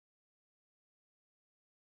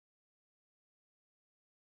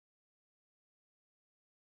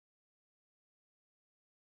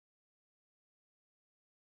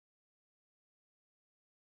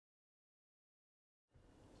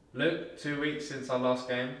Luke, 2 weeks since our last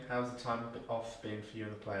game. How's the time off been for you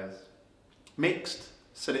and the players? Mixed.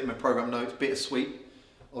 Said it in my programme notes. Bittersweet.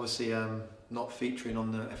 Obviously, not featuring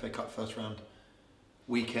on the FA Cup first round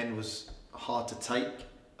weekend was hard to take.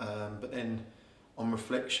 But then, on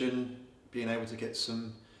reflection, being able to get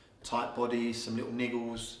some tight bodies, some little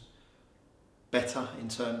niggles, better in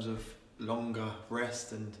terms of longer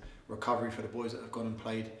rest and recovery for the boys that have gone and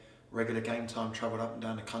played regular game time, travelled up and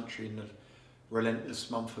down the country in the relentless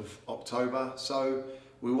month of October. So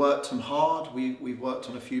we worked them hard. We've worked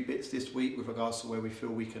on a few bits this week with regards to where we feel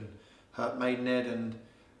we can hurt Maidenhead, and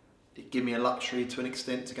it gave me a luxury to an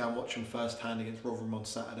extent to go and watch them first hand against Boreham on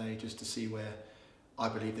Saturday, just to see where I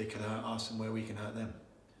believe they could hurt us and where we can hurt them.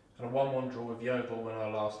 And a 1-1 draw with Yeovil in our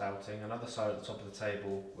last outing. Another side at the top of the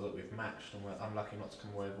table that we've matched, and we're unlucky not to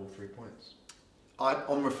come away with all 3 points.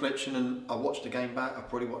 On reflection, and I watched the game back, I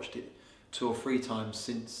probably watched it 2 or 3 times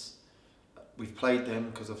since we've played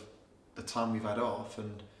them because of the time we've had off,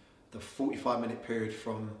 and the 45-minute period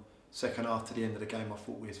from second half to the end of the game I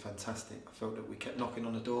thought was fantastic. I felt that we kept knocking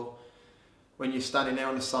on the door. When you're standing there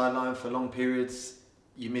on the sideline for long periods,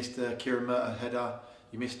 you missed the Kieran Murtagh header,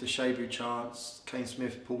 you missed the Shabu chance, Kane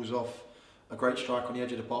Smith pulls off a great strike on the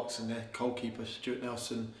edge of the box, and the goalkeeper Stuart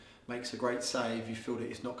Nelson makes a great save. You feel that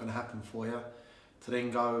it's not going to happen for you. To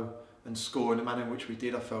then go and score in the manner in which we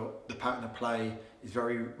did, I felt the pattern of play is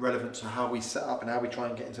very relevant to how we set up and how we try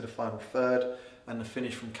and get into the final third, and the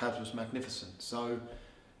finish from Cavs was magnificent. So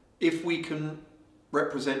if we can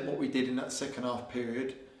represent what we did in that second half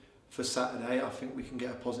period for Saturday, I think we can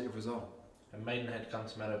get a positive result. And Maidenhead come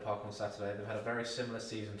to Meadow Park on Saturday. They've had a very similar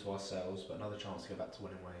season to ourselves, but another chance to get back to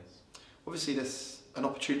winning ways. Obviously there's an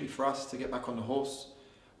opportunity for us to get back on the horse.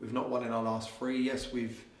 We've not won in our last 3. Yes,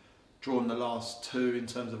 we've drawn the last 2 in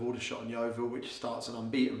terms of Aldershot and Yeovil, which starts an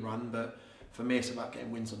unbeaten run, but for me it's about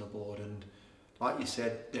getting wins on the board. And like you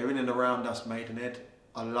said, they're in and around us, Maidenhead.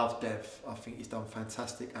 I love Dev. I think he's done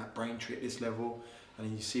fantastic at Braintree at this level,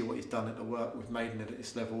 and you see what he's done at the work with Maidenhead at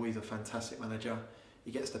this level. He's a fantastic manager. He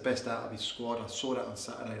gets the best out of his squad. I saw that on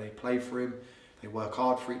Saturday. They play for him, they work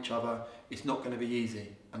hard for each other. It's not going to be easy,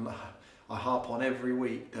 and I harp on every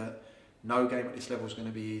week that no game at this level is going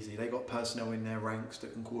to be easy. They've got personnel in their ranks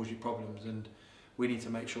that can cause you problems, and we need to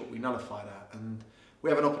make sure we nullify that. And we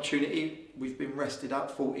have an opportunity. We've been rested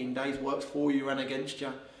up. 14 days works for you and against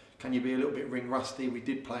you. Can you be a little bit ring rusty? We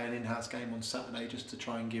did play an in-house game on Saturday just to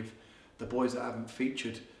try and give the boys that haven't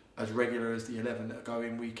featured as regular as the 11 that go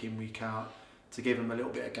in, week out, to give them a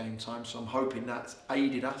little bit of game time. So I'm hoping that's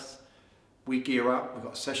aided us. We gear up. We've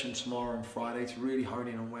got a session tomorrow and Friday to really hone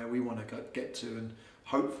in on where we want to get to, and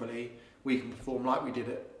hopefully we can perform like we did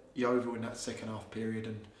at Yeovil in that second half period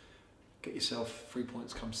and get yourself 3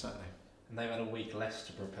 points come Saturday. And they've had a week less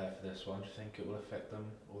to prepare for this one. Do you think it will affect them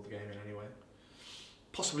or the game in any way?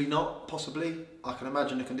 Possibly not, possibly. I can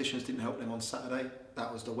imagine the conditions didn't help them on Saturday.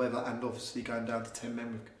 That was the weather, and obviously going down to 10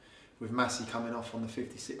 men with Massey coming off on the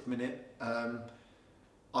 56th minute.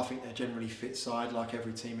 I think they're generally fit side like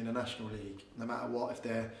every team in the National League. No matter what, if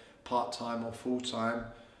they're part-time or full-time,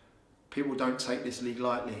 people don't take this league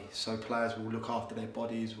lightly. So players will look after their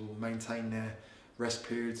bodies, will maintain their rest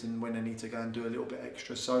periods, and when they need to go and do a little bit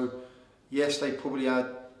extra. So yes, they probably had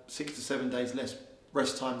 6 to 7 days less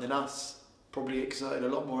rest time than us. Probably exerted a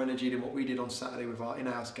lot more energy than what we did on Saturday with our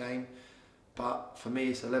in-house game. But for me,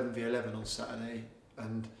 it's 11v11 on Saturday,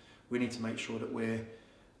 and we need to make sure that we're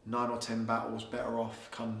 9 or 10 battles better off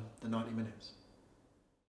come the 90 minutes.